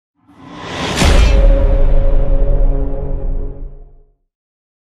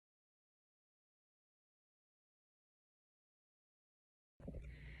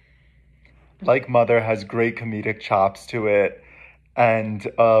like Mother has great comedic chops to it, and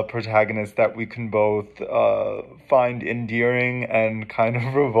a protagonist that we can both find endearing and kind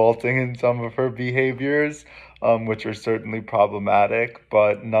of revolting in some of her behaviors, which are certainly problematic,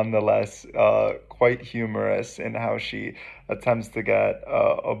 but nonetheless quite humorous in how she attempts to get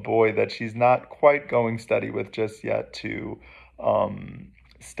a boy that she's not quite going steady with just yet to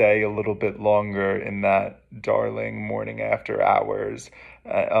stay a little bit longer in that darling morning after hours,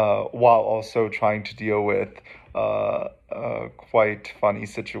 while also trying to deal with a quite funny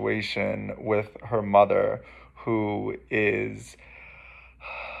situation with her mother, who is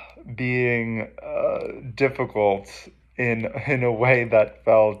being difficult in a way that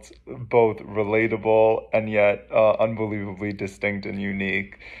felt both relatable and yet unbelievably distinct and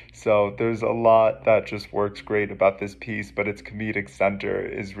unique. So there's a lot that just works great about this piece, but its comedic center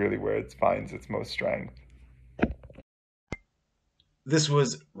is really where it finds its most strength. This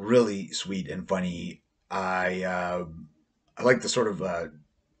was really sweet and funny. I like the sort of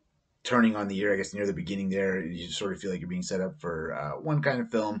turning on the ear, I guess, near the beginning there. You sort of feel like you're being set up for one kind of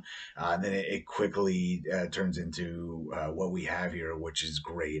film, and then it quickly turns into what we have here, which is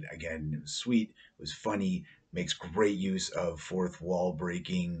great. Again, it was sweet, it was funny, makes great use of fourth wall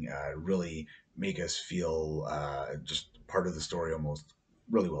breaking, really make us feel just part of the story almost.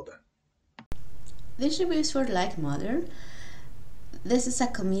 Really well done. This review is for Like Mother. This is a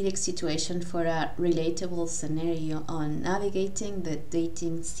comedic situation for a relatable scenario on navigating the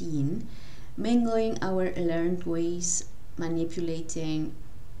dating scene, mingling our learned ways, manipulating,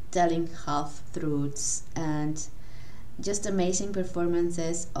 telling half truths, and just amazing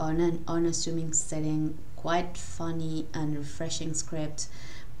performances on an unassuming setting, quite funny and refreshing script.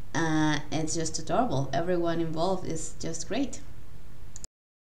 It's just adorable. Everyone involved is just great.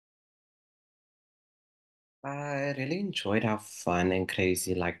 I really enjoyed how fun and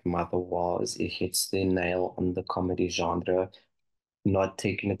crazy like Mother was. It hits the nail on the comedy genre, not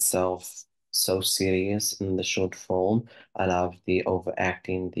taking itself so serious in the short film. I love the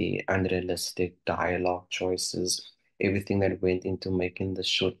overacting, the unrealistic dialogue choices, everything that went into making the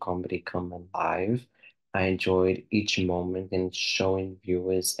short comedy come alive. I enjoyed each moment in showing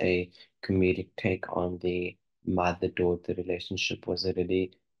viewers a comedic take on the mother-daughter relationship was a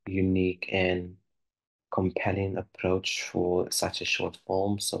really unique and compelling approach for such a short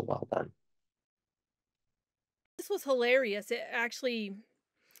film. So well done. This was hilarious. It actually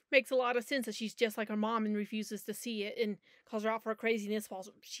makes a lot of sense that she's just like her mom and refuses to see it and calls her out for her craziness while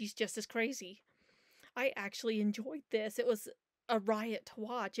she's just as crazy. I actually enjoyed this. It was a riot to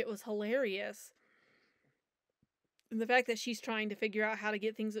watch. It was hilarious. And the fact that she's trying to figure out how to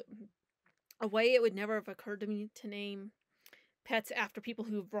get things away, it would never have occurred to me to name pets after people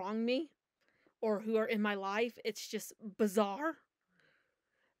who've wronged me or who are in my life. It's just bizarre,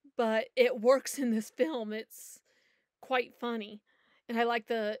 but it works in this film. It's quite funny. And I like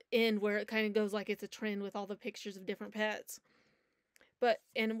the end where it kind of goes like it's a trend with all the pictures of different pets. But,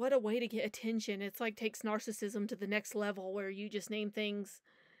 and what a way to get attention. It's like takes narcissism to the next level where you just name things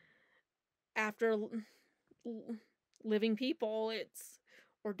after living people. It's,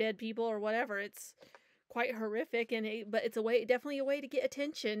 or dead people or whatever. It's quite horrific, and but it's a way, definitely a way to get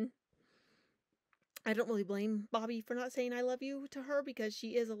attention. I don't really blame Bobby for not saying I love you to her because she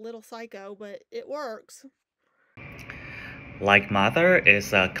is a little psycho, but it works. Like Mother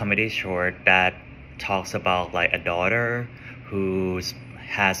is a comedy short that talks about like a daughter who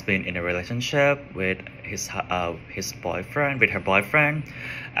has been in a relationship with his boyfriend, with her boyfriend,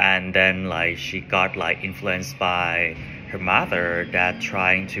 and then like she got like influenced by her mother that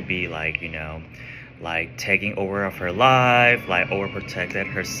trying to be like, like taking over of her life, like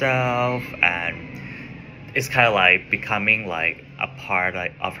overprotected herself, and it's kind of like becoming like a part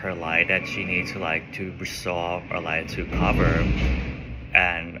like of her life that she needs to like to resolve or like to cover,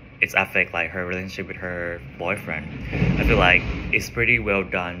 and it's affect like her relationship with her boyfriend. I feel like it's pretty well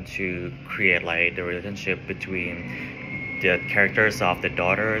done to create like the relationship between the characters of the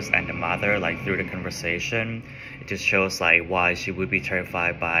daughters and the mother, like through the conversation. It just shows like why she would be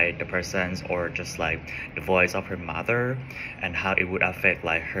terrified by the persons or just like the voice of her mother, and how it would affect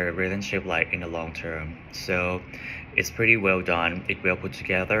like her relationship like in the long term. So it's pretty well done, it well put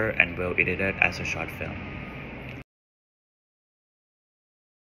together and well edited as a short film.